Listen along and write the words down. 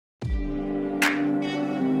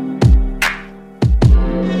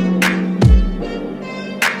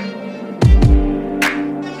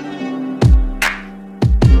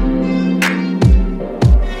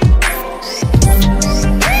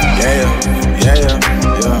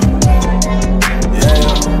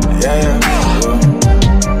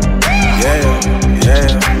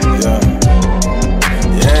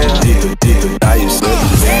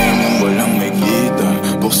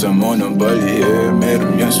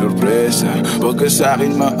sorpresa. Huwag ka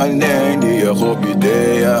sa'kin maanin, di ako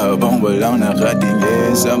bideya. Habang walang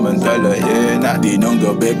nakatingin, samantalahin natin ang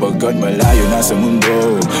gabi. Pagkat malayo na sa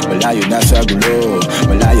mundo, malayo na sa gulo,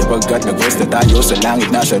 malaya pagkat nag-rest na tayo sa langit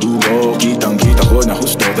na sa rugo. Kitang kita ko na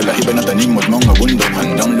husto, tala iba na tanim mo't mga bundok.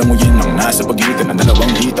 Handang lamuyin ang nasa pagitan ng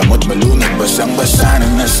dalawang hita mo't malunod. Basang-basa na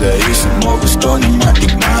nasa isip mo, gusto nang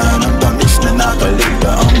matikman ang tamis na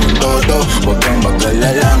nakaligta ang mundo to. Huwag kang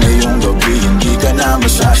mag-alala ngayong gabi, hindi ka na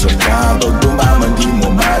masasakta. Pag dumaman di mo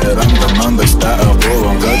mararamdaman, basta ako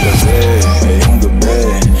ang kagabi. Ngayong gabi,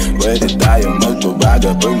 pwede tayong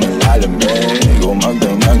magbabaga pag malalamig. Kung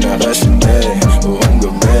magdamag na kasindi, buong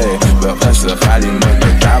gabi, baka sakaling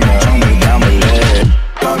magkatama ang magkamali.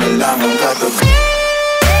 Ikaw na lang ang katabi,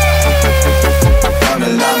 ikaw na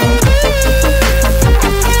lang ang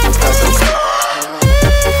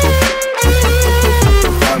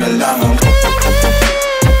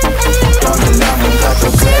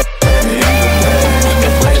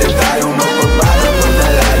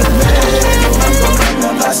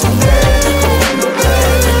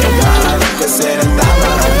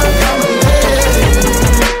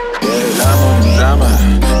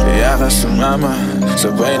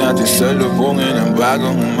sabay natin salubungin ang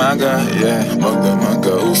bagong umaga. Yeah,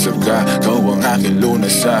 magkausap ka, kau ang aking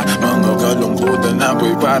lunas sa mga kalungkutan na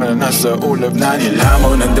ako'y para nasa ulap na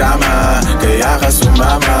nilamon ng drama. Kaya ka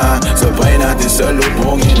sumama, sabay natin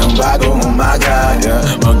salubungin ang bagong umaga. Yeah,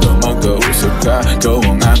 magkausap ka, kau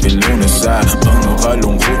ang aking lunas sa mga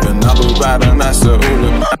kalungkutan na ako'y para nasa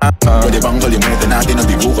ulap na. Pwede bang kalimutan natin ang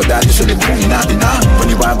bigo ko dati salubungin natin ang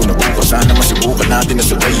panibago na buko. Sana masubukan natin na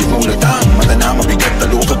sabay imulat ang mata na mabigat na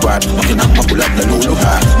lukagwat, makinang magulat na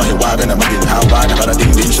luluha, mahiwaga na maginhawa,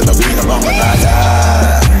 nakarating din sa tabi ng mga tala.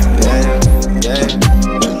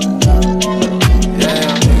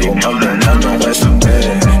 Kung magdanag ng kasambi,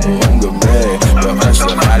 buong gabi, baka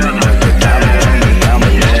sakaling magkatama ang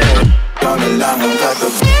magkamali. Ikaw na lang ang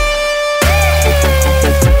katabi,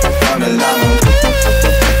 ikaw na lang ang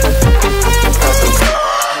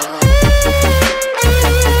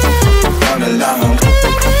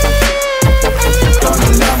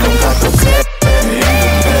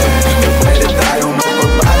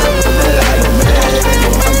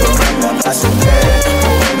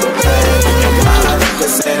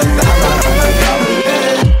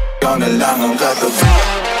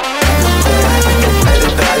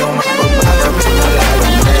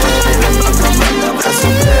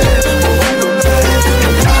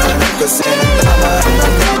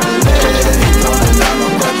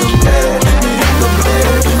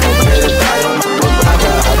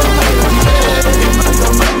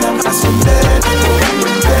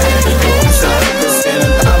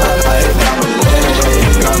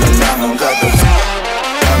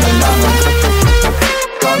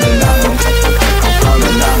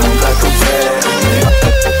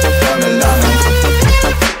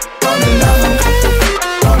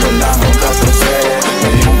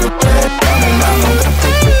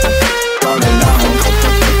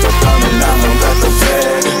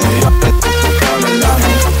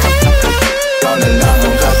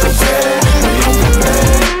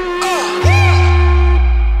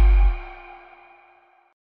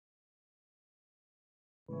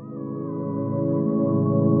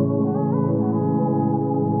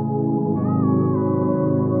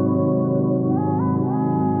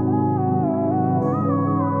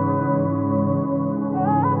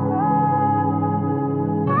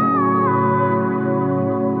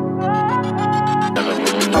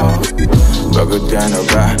Pagod ka na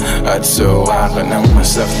ba at sawa ka ng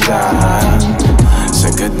masaktan?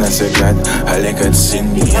 Sagad na sagad, halika't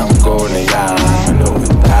sindihan ko na yan. Manood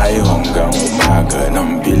tayo hanggang umaga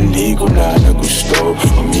ng pelikula na gusto.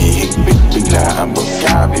 Umihigpit bigla ang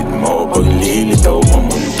pagkapit mo, paglilitaw ang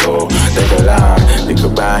mundo. Teka lang, di ka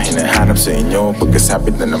ba hinahanap sa inyo?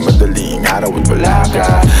 Pagkasapit na ng madaling araw at wala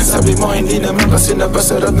ka. Sabi mo hindi naman kasi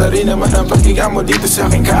napasarap na rin naman ang paghiga mo dito sa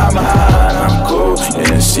aking kama. Ako,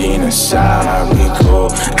 yan ang sinasabi ko,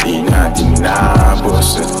 di natin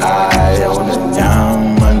nabos at ayaw na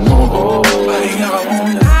niyang manuod. Pahinga ka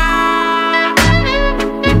muna,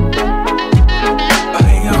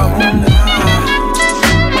 pahinga ka muna,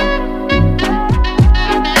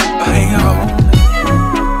 pahinga ka muna,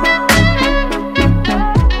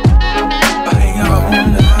 pahinga ka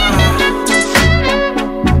muna,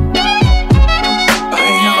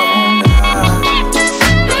 pahinga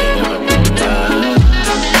ka muna,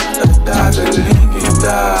 nagdadaling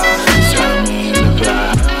kita sa amin na ba?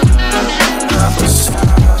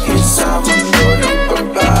 Napasama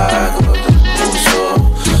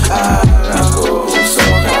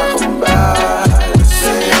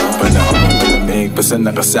minsan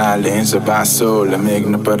nakasalin sa baso. Lamig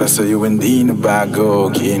na para sa'yo hindi na bago.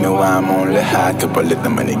 Ginawa mong lahat, kapalit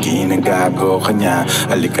naman ay ginagago kanya.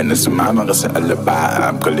 Halika na sumama ka sa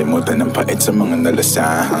alabaab. Kalimutan ng pait sa mga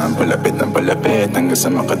nalasahan. Palapit ng palapit hanggang sa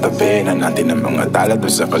makatabi na natin ang mga tala doon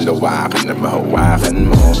sa kalawakan. Na mahawakan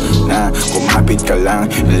mo na kumapit ka lang.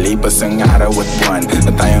 Lipas ang araw at buwan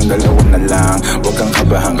na tayong dalawa na lang. Huwag kang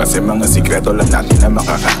kabahan kasi mga sikreto lang natin na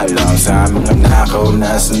makakaalam. Sa mga nakaw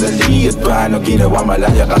na sandali at paano ginawa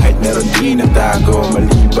malaya kahit meron di natago.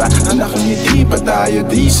 Maliba na nakangiti pa tayo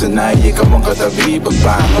di sanay. Ikaw ang katabi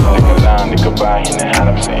pagbango. Teka lang, di ka ba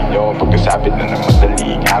hinahanap sa inyo? Pagkasapit na ng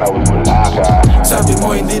madaling araw at wala ka. Sabi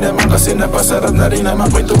mo hindi naman kasi napasarap na rin naman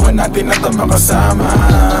kwentuhan natin at ang makasama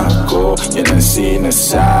ko. Yan ang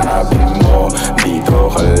sinasabi mo.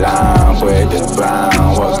 Dito ka lang, pwede bang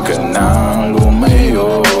wag ka nang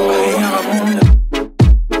lumayo? Pahinga ka muna,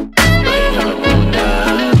 pahinga ka muna.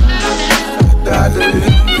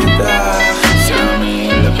 Dadalhin kita sa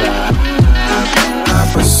aming laban.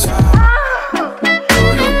 Napasa ko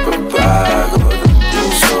nagbabago ng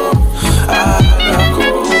puso. Alam ko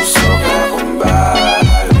gusto ka kung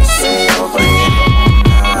balik sa'yo. Pahinga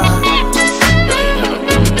ka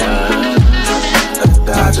muna, at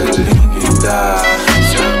dadalhin kita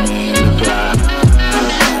sa aming laban.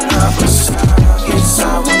 Napasakit sa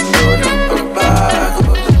mundo ng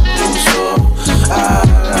pagbago ng puso.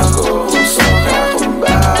 Alam ko gusto ka kung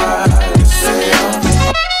balik sa'yo.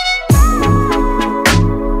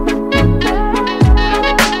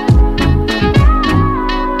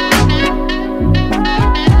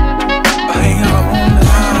 Pahinga ka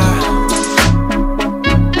muna,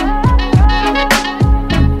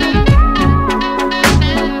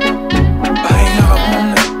 pahinga ka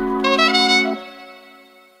muna.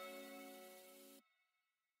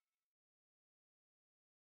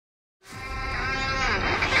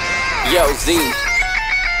 Yo Z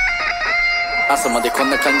朝までこん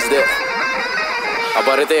な感じで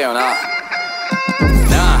暴れてよな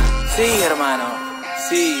なあ Sí, hermano,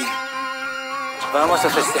 sí. Vamos a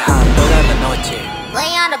festejar toda la noche.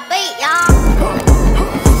 Lay on the beat, y'all.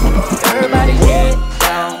 Everybody get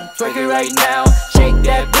down, twerk it right now. Shake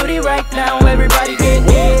that booty right now. Everybody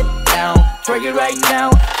get down, twerk it right now.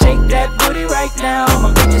 Shake that booty right now.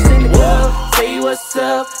 My bitches in the club, say what's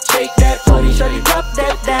up. Shake that booty, shorty drop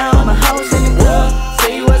that down. My house in the club,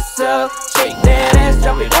 say what's up. Shake that ass,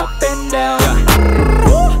 drop it up and down.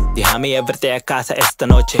 Déjame llevarte a casa esta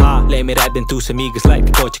noche. Let me ride in tus amigas like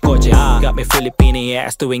the coche coche. Got me Filipino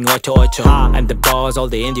ass doing 8-8. I'm the boss all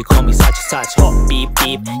day and you call me Sachi Sachi. Beep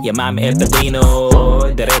beep, llamame El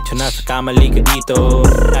Padrino. Derecho na sa cama, liga dito.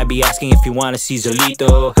 I be asking if you wanna see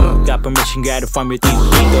Zolito. Got permission, got it from your tito.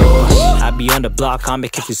 I be on the block, I'll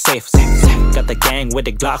make it feel safe. Got the gang with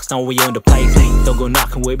the Glocks, now we on the place. Don't go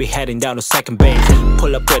knocking, we be heading down to second base.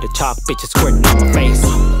 Pull up with a chalk, bitches squirting on my face.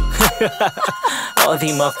 All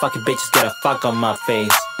these motherfucking bitches got a fuck on my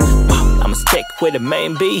face. I'ma stick with the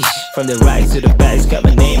main beat. From the right to the back, got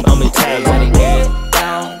my name on my tag. Everybody get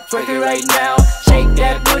down, twerk it right now. Shake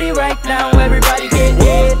that booty right now. Everybody get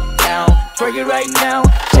down, twerk it right now.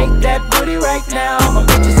 Shake that booty right now. My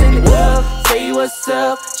bitches in the club, say what's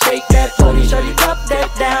up. Shake that booty, shorty drop that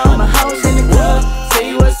down. My house in the club,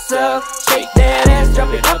 say what's up. Shake that ass,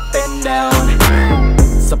 drop it up and down.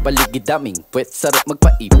 Sa paligid daming puwet, sarap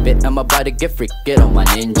magpaipit. I'm about to get freak, get on my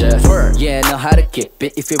ninja. Yeah, know how to keep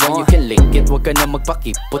it. If you want, you can lick it. Huwag ka na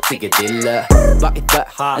magpakipot, sige dila. Bakit ba?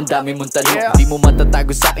 Ang dami mong tanong. Di mo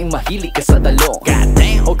matatago sa'king mahilig ka sa talong. God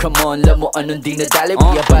damn. Oh come on, alam mo anong dinadali.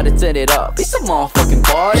 We about to turn it up, it's a motherfucking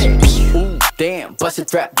party. Ooh, damn, bust it,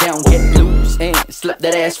 trap down, get loose and slap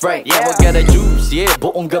that ass right. Yeah, I got a juice, yeah,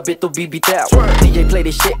 buong gabi to bibitaw. DJ play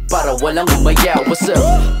this shit para walang umayaw. What's up?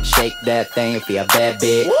 Shake that thing if you're a bad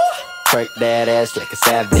bitch. Twerk that ass like a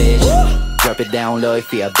savage. Drop it down low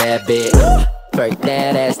if you're a bad bitch. Twerk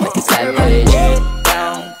that ass like a savage. Get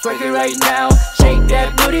down, twerk it right now. Shake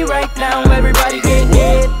that booty right now. Everybody get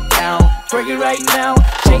down, twerk it right now.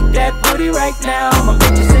 Shake that booty right now. My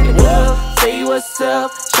bitches in the club, say what's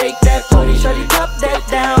up. Shake that booty, shorty drop that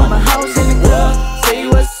down. My house in the club, say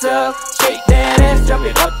what's up. Shake that ass, drop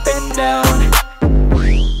it up and down.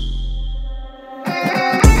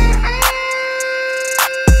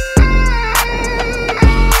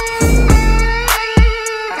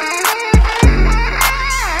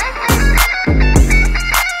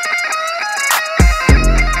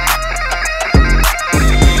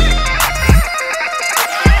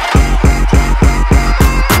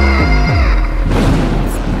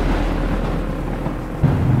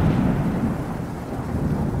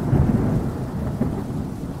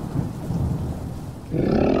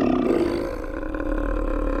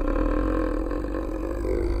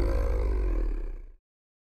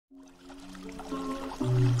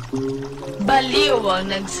 Baliw ang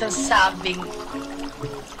nagsasabing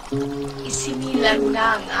isinilang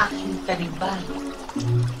na ang aking karibal.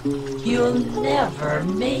 You'll never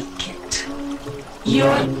make it.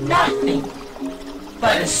 You're nothing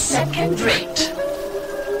but a second rate.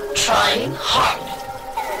 Trying hard.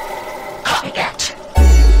 Copycat.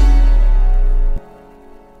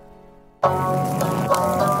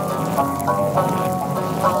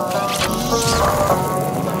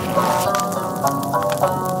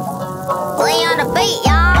 We on the beat,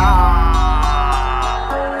 y'all.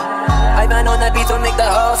 I man on that beat to make the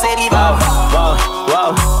whole city whoa, whoa,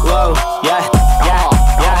 whoa, whoa, yeah, yeah,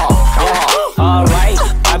 yeah, yeah. Alright,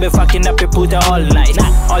 I've been fucking up your puta all night.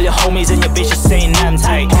 All your homies and your bitches saying I'm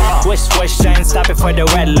tight. Swish, swish, and stop it for the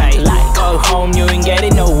red light. Go home, you ain't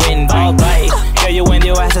getting no invite. Girl, you win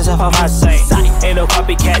your asses off of my sight. Ain't no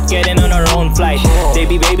copycat getting on our own flight.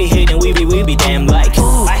 Baby, baby, hating, we be damn like.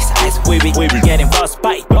 Ice, ice, we be getting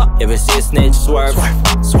frostbite. If it's this snitch, swerve,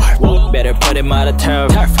 swerve. Better put him out of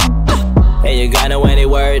turf. And you got no any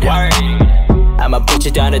word. I'ma put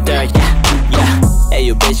you down to dirt, yeah, yeah. Hey,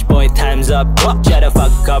 you bitch boy, time's up. Shut the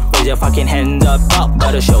fuck up, raise your fucking hands up.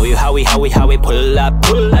 Gotta show you how we pull up.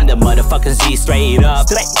 I'm the motherfucking Z straight up.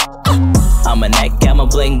 I'm a neck, got my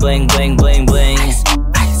bling, bling, bling, bling, bling.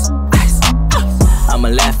 I'm a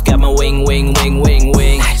left, got my wing, wing, wing, wing,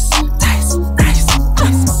 wing.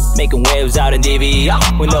 Making waves out in DV.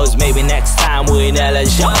 Who knows, maybe next time we in LA.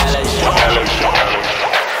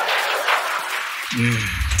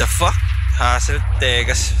 The fuck? Hassle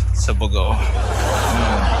tegas sa bugo.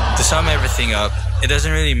 To sum everything up, it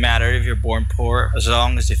doesn't really matter if you're born poor as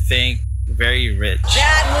long as you think very rich.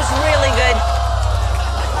 That was really good.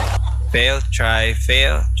 Fail, try,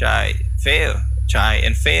 fail, try, fail, try,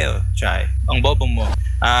 and fail, try. Ang bobo mo.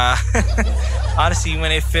 Honestly,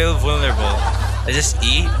 when I feel vulnerable, I just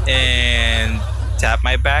eat and tap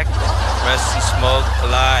my back, rest and smoke a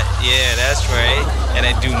lot. Yeah, that's right. And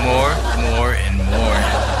I do more, and more.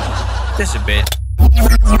 Just a bit.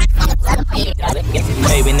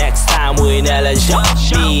 Maybe next time we in LA.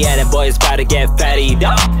 Me and the boys about to get fatty.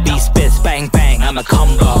 Beat spits, bang bang, I'm a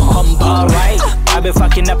combo. Alright, I've been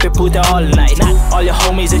fucking up your puta all night. All your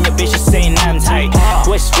homies and your bitches saying I'm tight.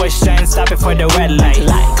 Swish, swish, and stop it for the red light.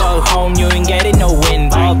 Go home, you ain't getting no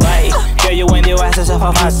invite. Girl, you win your asses off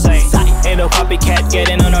of my sight. Ain't no copycat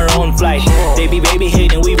getting on our own flight. Baby, baby,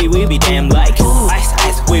 hating, we be damn like. Ice,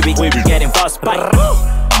 ice, we be getting frostbite.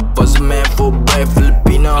 Buzz a man for bread,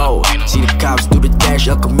 Filipino. See the cops do the dash,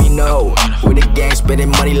 El Camino. With the gang spending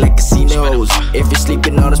money like casinos. If you're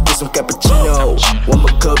sleeping on us, put some cappuccino. One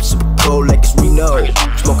more cup, super cold like it's Reno.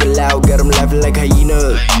 Smoking loud, got them laughing like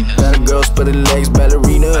hyenas. Got a girl spreading legs,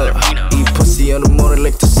 ballerina. Eat pussy on the morning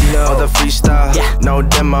like Tocino. All the freestyle, no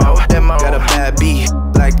demo. Got a bad beat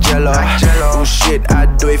like Jello. Oh shit, I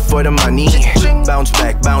do it for the money. Bounce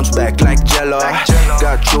back like Jello.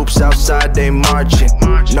 Got troops outside, they marching.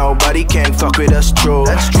 Nobody can fuck with us, true.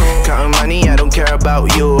 Counting money, I don't care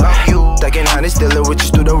about you. Stacking honey, still it riches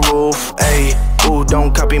through the roof. Ayy, ooh,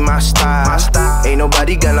 don't copy my style. Ain't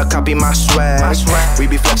nobody gonna copy my swag. We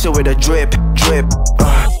be flexing with a drip.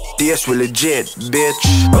 DS we legit, bitch.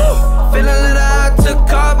 Feeling a little hot,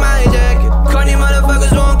 took off my jacket. Corny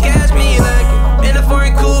motherfuckers won't catch me like it. In a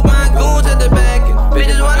foreign coupe, my goons at the back.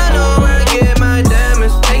 Bitches wanna know where I get my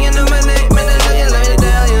diamonds. Hanging on my neck, man, they looking like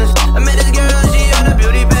medallions. I met this girl, she on a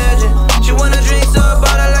beauty pageant. She wanna drink, so I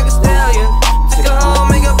bought her like a stallion. Take her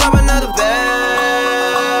home, make her pop another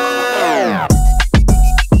bag.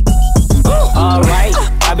 Alright,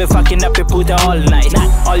 I've been fucking up your puta all night.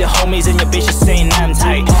 All your homies and your bitches saying I'm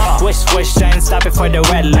tight. Swish, swish, and stop it for the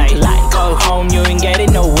red light. Go home, you ain't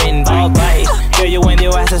getting no invite. Girl, you win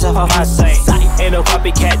your asses off of my sight. Ain't no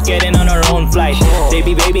copycat getting on our own flight.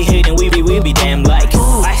 Baby, baby, hating, we be damn like.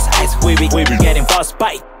 Ice, ice, we be getting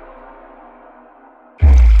frostbite.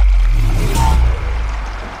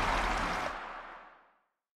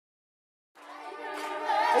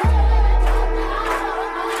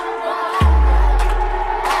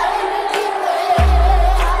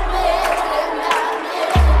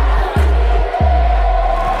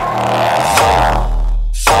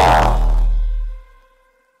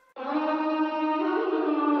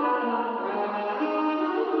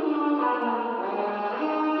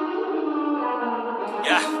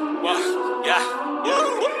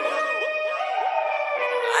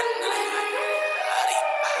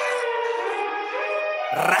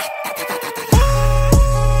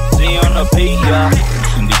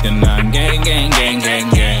 Hindi ka na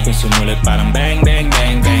gang Kung sumulat parang bang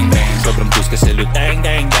Sobrang push ka sa lutang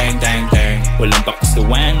dang Walang pakas ka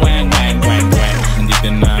wang Hindi ka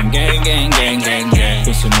na gang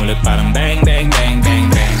Kung sumulat parang bang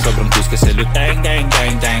Sobrang push ka sa lutang, dang,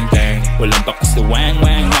 dang, dang, dang. Walang pakas na wang,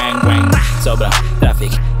 wang, wang, wang. Sobrang traffic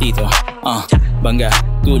dito, bangga,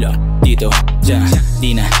 gulo dito, dyan.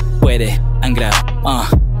 Di na pwede ang grab,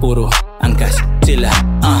 puro angkas sila,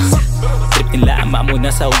 trip nila ama muna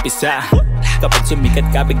sa umpisa. Kapag sumikat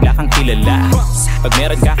ka, bigla kang kilala. Pag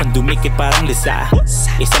meron ka kang dumikit parang lisa,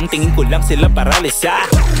 isang tingin ko lang sila paralisa.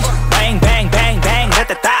 Bang, bang, bang, bang,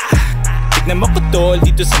 ratata. Tignan mo ko tol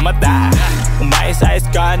dito sa mata. Umayos-ayos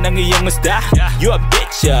ka ng iyong musda. You a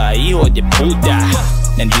bitch, iho de puta.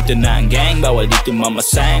 Nandito na ang gang, bawal dito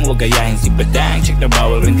mamasang. Huwag gayahin si Badang, check na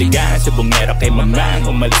bawal rintigan. Sa bungero kay Mamang,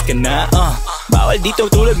 umalis ka na, bawal dito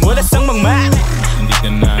tulad mo na sang mangma. Nandito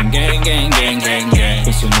na ang gang, gang, gang, gang, gang.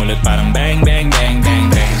 Kung sumulat parang bang, bang, bang, bang,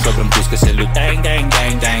 bang. Sobrang push ka sa lutang, dang,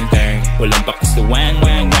 dang, dang, dang. Walang pakas na wang,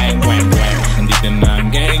 wang, wang, wang, wang. Nandito na ang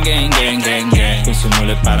gang, gang, gang, gang, gang. Kung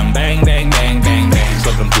sumulat parang bang, bang, bang, bang, bang.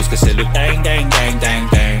 Sobrang push ka sa lutang, dang, dang, dang,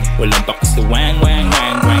 dang. Walang pakas na wang, wang,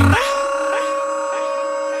 wang, wang.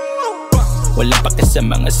 Walang pakas sa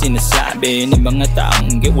mga sinasabi ng mga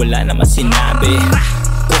taong wala naman sinabi.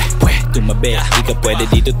 Tumabi, di ka pwede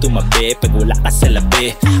dito tumabi pag wala ka sa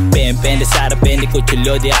labi. Pempende sa harapin, di ko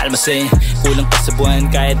chulo di almasin. Kulang pa sa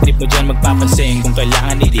buwan, kaya trip mo dyan magpapansin. Kung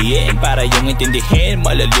kailangan idiin, para yung intindihin.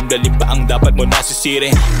 Malalim-lalim pa ang dapat mo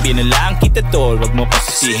nasisirin. Binalaan kita tol, wag mo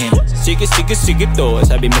pasisihin. Sige, sige, sige tol,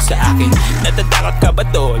 sabi mo sa akin. Natatakot ka ba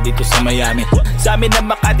tol, dito sa Miami? Sa amin na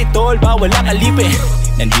Makati tol, bawal ang alipin.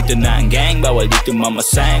 Nandito na ang gang, bawal dito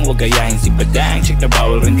mamasang. Huwag gayahin si Badang, check na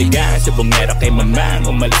bawal rintigan. Sa bungero kay Mamang,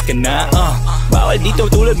 umalis ka na, bawal dito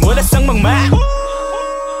tulad mo na sang mangma.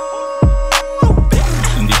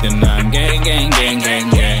 Nandito na ang gang, gang, gang, gang,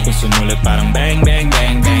 gang. Kung sumulat parang bang, bang,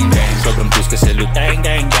 bang, bang, bang. Sobrang push ka sa lutang,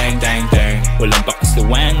 dang, dang, dang, dang. Walang pakas na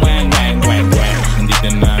wang, wang, wang, wang, wang. Nandito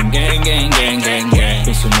na ang gang, gang, gang, gang, gang.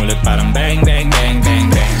 Kung sumulat parang bang, bang, bang, bang,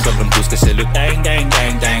 bang. Sobrang push ka sa lutang, dang,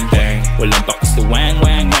 dang, dang, dang. Walang pakas na wang,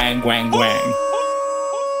 wang, wang, wang, wang.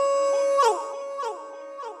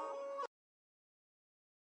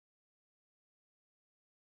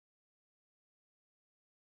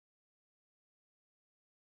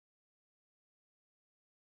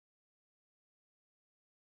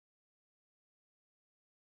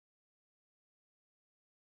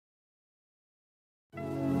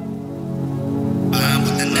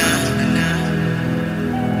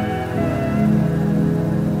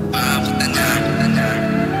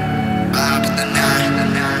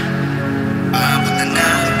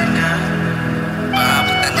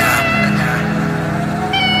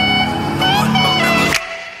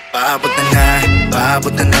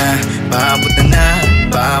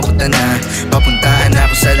 Papunta na, papuntahan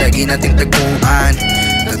ako sa lagi nating tagpuan.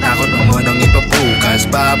 Tatakot mo nang ipabukas.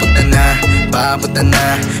 Papunta na, papunta na,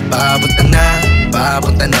 papunta na,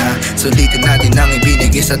 papunta na. Sulitin natin ang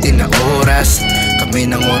ibinigay sa atin na oras. Kami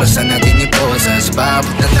ng oras na natin iposas.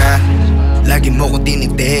 Papunta na, lagi mo ko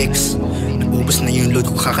tinitext. Naubos na yung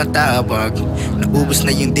load ko kakatawag. Naubos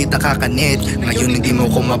na yung data kakanet. Ngayon hindi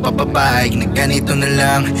mo ko mapapapayag na ganito na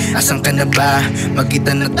lang. Asan ka na ba?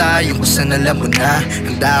 Magkita na tayo kung saan alam mo na.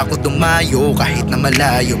 Handa ako tumayo kahit na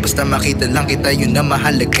malayo. Basta makita lang kita, yun na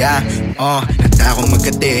mahalaga. Handa akong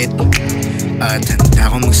magkatid at handa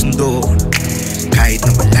akong magsundo. Kahit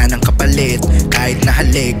na wala ng kapalit, kahit na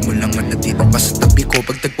halik mo lang manatito pa sa tabi ko.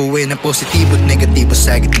 Pag tagpuwi ng positibo at negatibo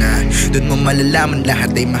sa gitna, doon mo malalaman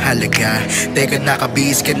lahat ay mahalaga. Teka,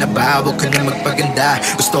 nakabihis ka na ba? Huwag ka na magpaganda.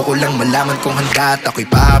 Gusto ko lang malaman kung handa at ako'y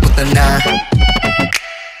papunta na.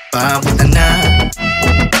 Papunta na,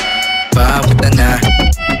 papunta na.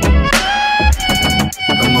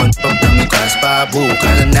 Pangon pag namukas,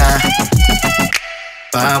 pabuka na.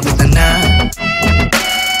 Papunta na,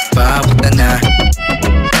 papunta na.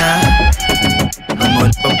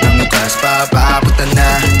 Pangon pag namukas, papunta na.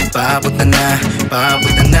 Papunta na,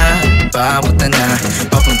 papunta na, papunta na.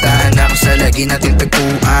 Papuntahan ako sa lagi natin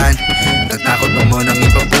tagpuan. Tatakot mo nang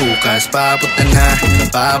ipabukas. Papunta na,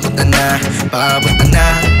 papunta na, papunta na,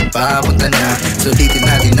 papunta na. Sulitin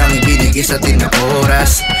natin ang ibinigay sa atin na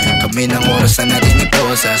oras. Kami ng oras na natin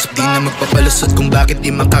iposas. Di na magpapalusot kung bakit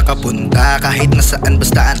di makakapunta. Kahit nasaan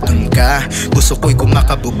basta andun ka. Puso ko'y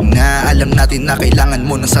kumakabog na. Alam natin na kailangan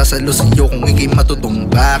mo nang sasalo sa'yo kung ika'y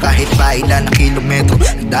matutumba. Kahit pa ilan ang kilometro,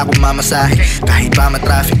 handa akong mamasahe. Kahit pa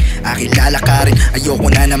matraffic, aking lalakarin. Ayoko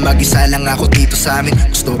na mag-isa lang ako dito sa amin.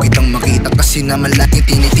 Gusto kitang makita kasi naman laging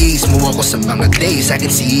tinitiis mo mo ako sa mga days. I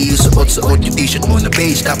can see you, suot-suot yung t-shirt mo na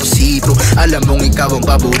beige. Tapos hipro, alam mong ikaw ang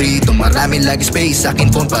paborito. Marami lagi space sa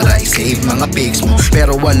akin phone para i-save mga pics mo.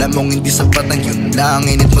 Pero alam mong hindi sapat ang yun lang.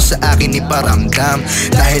 Init mo sa akin iparamdam.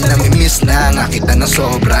 Dahil namimiss na nga kita na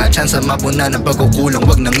sobra. Chance mapuna ng pagkukulang,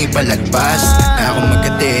 wag nang ipalagpas. Handa akong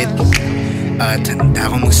magkatid at handa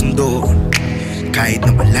akong magsundo. Kahit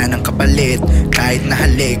na wala ng kapalit, kahit na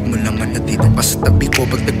halik mo naman natito pa sa tabi ko.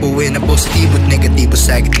 Pag nagpuwi na positibo at negatibo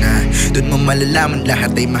sa gitna, doon mo malalaman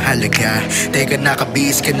lahat ay mahalaga. Teka,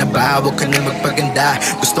 nakabihis ka na ba? Huwag ka na magpaganda.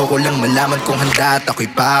 Gusto ko lang malaman kung handa at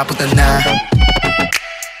ako'y papunta na.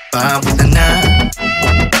 Papunta na.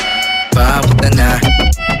 Papunta na.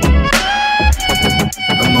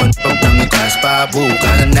 Pamon pag nangikas,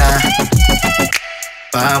 pabuka na.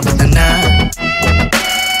 Papunta na.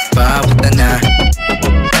 Papunta na.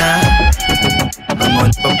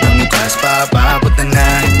 Pamon pag nangikas, papunta na.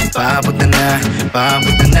 Papunta na.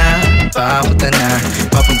 Papunta na. Papunta na.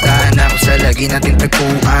 Papuntahan ako sa lagi natin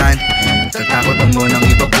tagpuan. Tatakot mo nang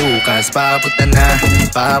iba bukas. Papunta na.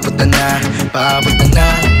 Papunta na. Papunta na.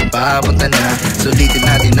 Papunta na. Sulitin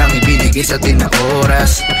natin ang ibinigay sa atin na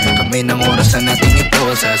oras. Kami ng oras na natin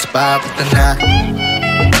iposas. Papunta na.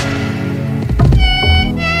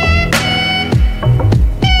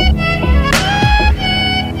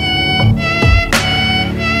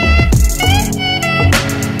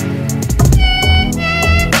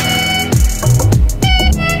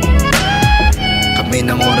 Kami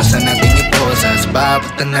ng oras na natin iposas.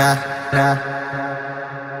 Papunta na.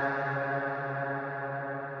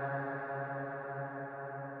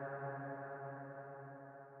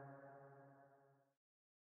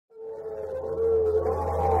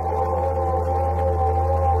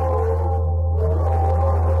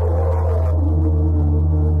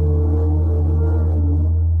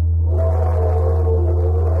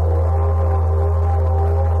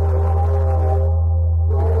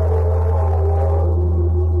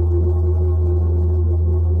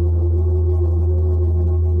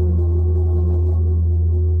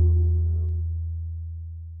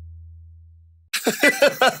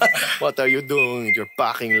 What are you doing with your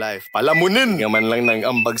packing life? Palamunin! Yaman lang ng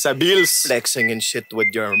ambag sa bills. Flexing and shit with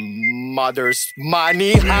your mother's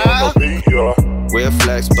money, ha? We'll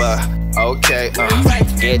flex, but okay,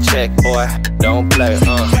 get checked, boy, don't play,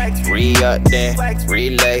 re-up then,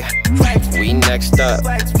 relay, we next up,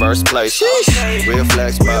 first place, we'll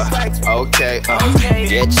flex, but okay,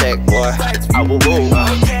 get checked, boy, I will woo,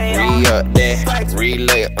 re-up then,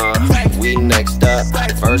 relay, we next up,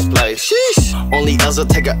 first place, only Elza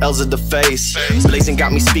take a L's at the face, Blazing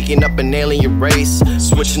got me speaking up and nailing your race,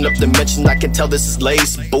 switching up dimension, I can tell this is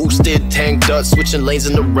lace, boosted, tanked up, switching lanes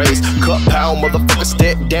in the race, cut pound, motherfucker,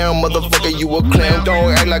 step down, motherfucker, you a clown,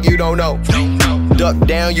 don't act like you don't know. Duck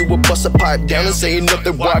down, you will bust a pipe down and say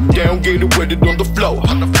nothing, walk down, get it with it on the floor.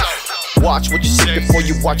 Watch what you say before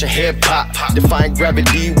you watch a head pop. Defying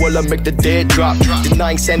gravity while I make the dead drop.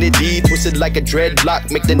 Denying sanity, twisted like a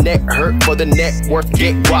dreadlock. Make the neck hurt for the net worth,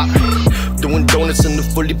 get guap. Doing donuts in the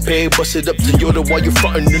fully paid, bust it up to Yoda while you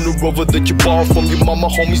frontin' in the Rover that you bought from your mama.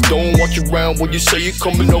 Homies don't watch you around when you say you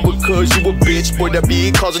coming over cause you a bitch. Boy, that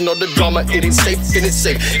be causing all the drama, it ain't safe, it ain't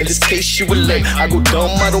safe. In this case, you a late. I go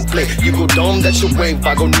dumb, I don't play. You go dumb, that's your wave.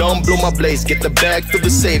 I go numb, blow my blaze. Get the bag, fill the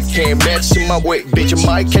safe. Can't match in my weight, bitch, you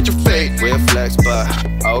might catch a fade. We'll flex, but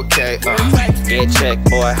okay, get checked,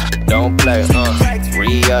 boy, don't play,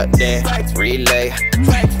 re-up then, relay,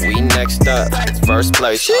 we next up, first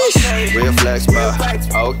place, real flex, but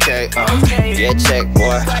okay, get checked,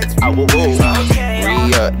 boy, I will woo,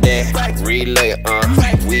 re-up then, relay,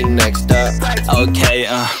 we next up, okay,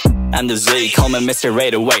 I'm the Z, call me Mr.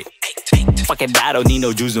 Right Away. Fuck it, I don't need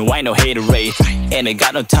no juice, no wine, no haterade. And I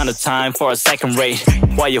got no ton of time for a second rate.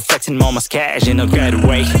 While you're flexing mama's cash in a good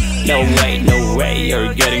way. No way,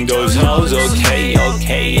 you're getting those hoes.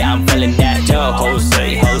 Okay, I'm feeling that dough.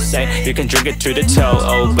 Jose, you can drink it to the toe.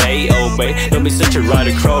 Obey, don't be such a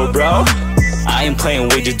rider crow, bro. I ain't playing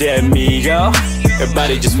with you there, amigo.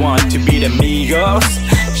 Everybody just want to be the amigos.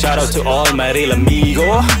 Shout out to all my real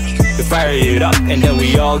amigo. We fire it up and then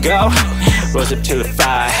we all go. Rose up to the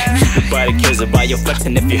fire. Nobody cares about your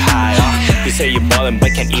flexing if you're high. You say you're ballin'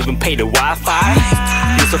 but can't even pay the Wi-Fi.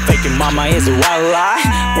 You so fake your mama is a wild lie.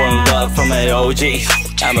 One love from an OG.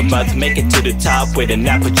 I'm about to make it to the top with an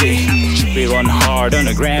apogee. We run hard on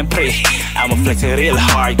the Grand Prix. I'ma flex it real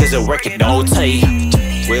hard cause I work it OT.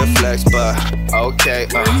 We'll flex, but okay,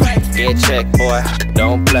 get checked, boy,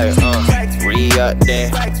 don't play, Re-up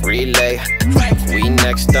then, relay. We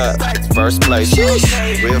next up, first place.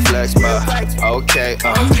 Real flex, but okay.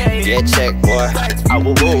 Get checked, boy. I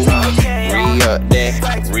will woo. Re-up then,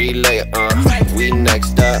 relay. We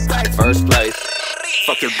next up, first place.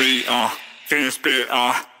 Fuck your beat, can't spit,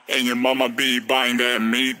 and your mama be buying that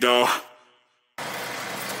meat, though.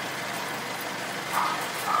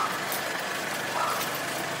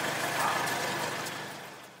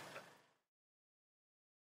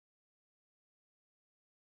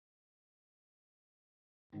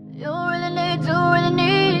 You really need, yeah.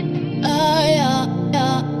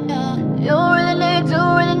 You really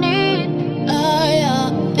need,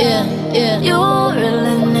 yeah. You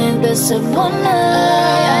really need this one,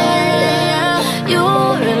 You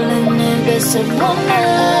really need this one,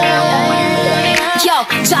 Yo,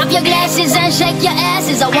 drop your glasses and shake your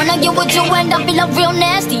asses. I wanna get with you and I feel like real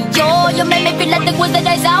nasty. Yo, you make me feel like the was the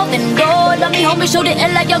days out and go. Let me hold me, shoot it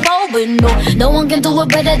in like you're going. No one can do it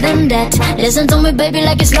better than that. Listen to me, baby,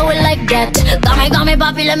 like it's slow it like that. Got me,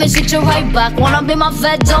 papi, let me sit you right back. Wanna be my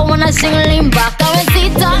fat dough when I sing lean back.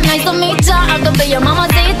 Karencita, nice to meet ya. I could be your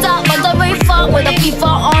mamacita. But the reefer with a FIFA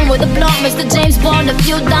on, with a blunt, Mr. James Bond. If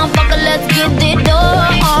you down, fucker, let's get it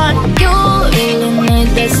on. You really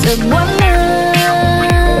need this one.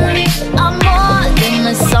 I'm more than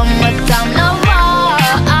the summertime lover.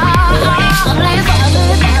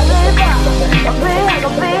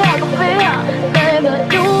 Baby,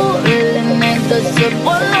 you really need this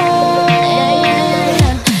one.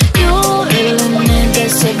 You really need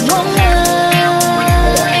this one.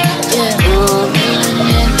 Yeah, you really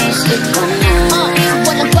need this one.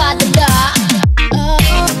 Wanna buy the dog?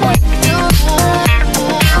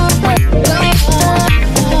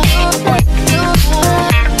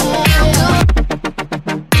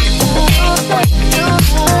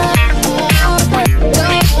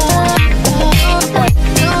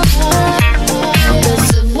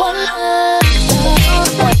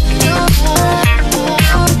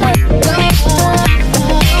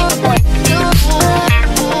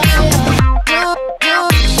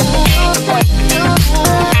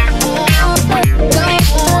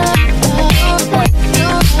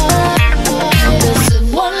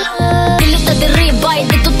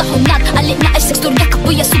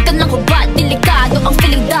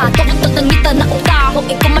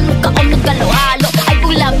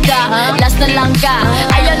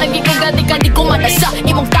 Ayaw lagi ko gadi-gadi ko manasa.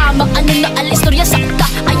 Imong tama, ano na alistorya sakta.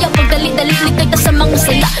 Ayaw pagdali-dali-likay ta sa mga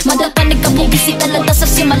sala. Madalpanig ka mo, bisita lang ta sa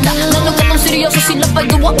simala. Nalog ka tong seryoso sila pa'y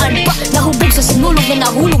duwaan pa. Nahubog sa sinulog na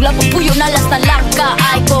nahulog. Lapang puyo na last na lang ka.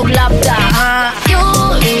 Ay kog labda, ha? You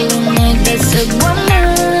really need this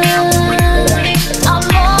woman. I'm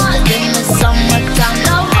more than the summertime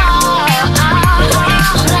lover.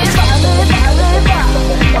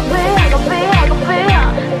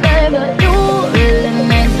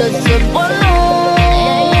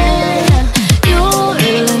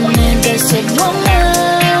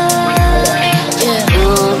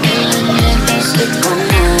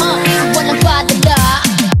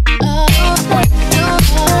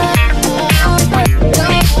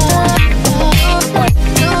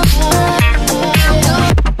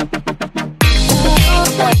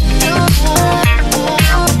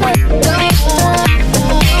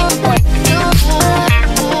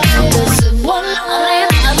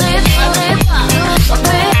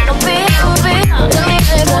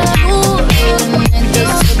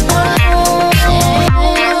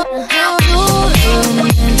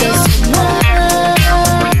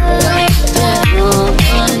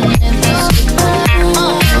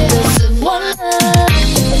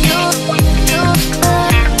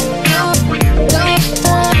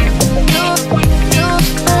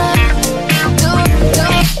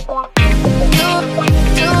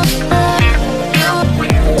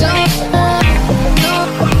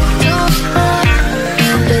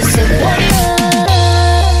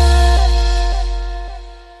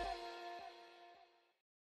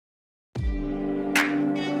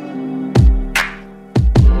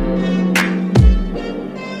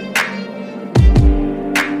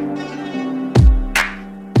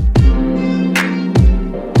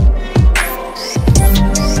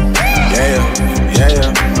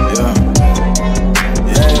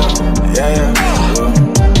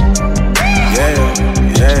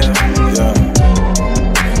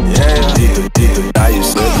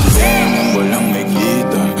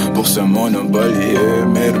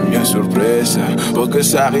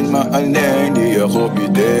 Sa'kin maaling, di ako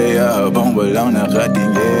bideya. Habang walang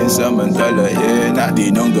nakatingin, samantalahin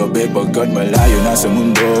natin ang gabi pagkat malayo na sa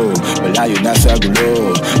mundo, malayo na sa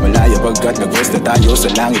gulo, malayo pagkat nag-west na tayo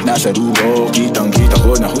sa langit na sa rubo. Kitang kita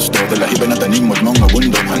ko na husto, tala iba na tanim at mga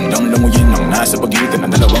bundok. Handang languyin ng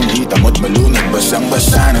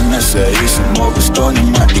Basang-basa na nasa isip mo, gusto na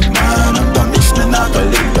matikman ang tamis na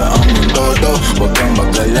nakaligta ang mundo do. Huwag kang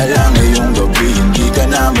mag-alala ngayong gabi, hindi ka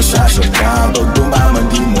na masasakta. Pag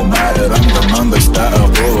dumaman di mo mararamdaman, basta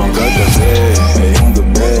ako ang kagabi. Ngayong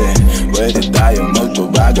gabi, pwede tayong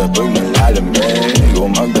magbabaga pag malalamig.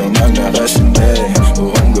 Kung magdamag na kasindi,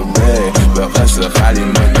 buong gabi, baka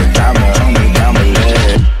sakaling magkatama ang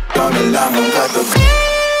nagkamali. Ikaw na lang ang kagabi,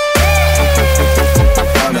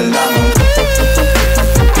 ikaw na lang ang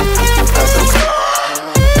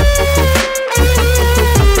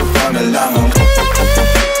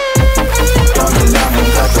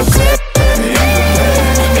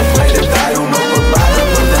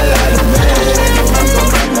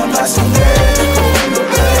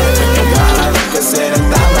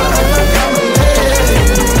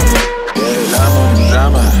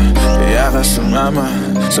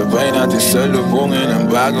sabay natin salubungin ang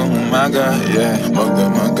bagong umaga. Yeah,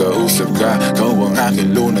 magdamang kausap ka, kau ang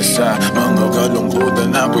aking lunas sa mga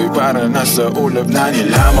kalungkutan ako'y para nasa ulap na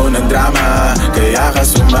nilamon ng drama. Kaya ka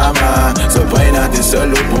sumama, sabay natin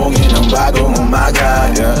salubungin ang bagong umaga.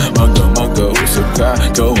 Yeah, magdamang kausap ka,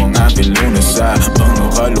 kau ang aking lunas sa mga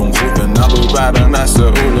kalungkutan ako'y para nasa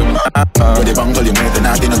ulap na. Pwede bang kalimutan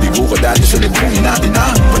natin ang dibu ka dati, salubungin natin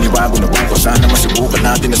ang panibago na bukas. Sana masubukan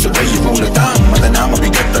natin na sabay imulat ang mata na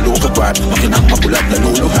mabigat na lukapat, makinang mapulat na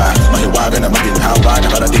luluha, mahiwaga na maginhawa,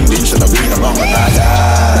 nakarating din sa tabi ng mga tala.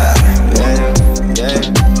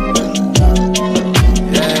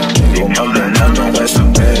 Kung magdamag ang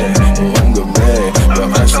kasabi, buong gabi,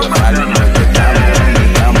 baka sakaling magkatama ang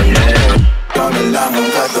nagkamali. Ikaw na lang ang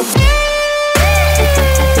kagabi.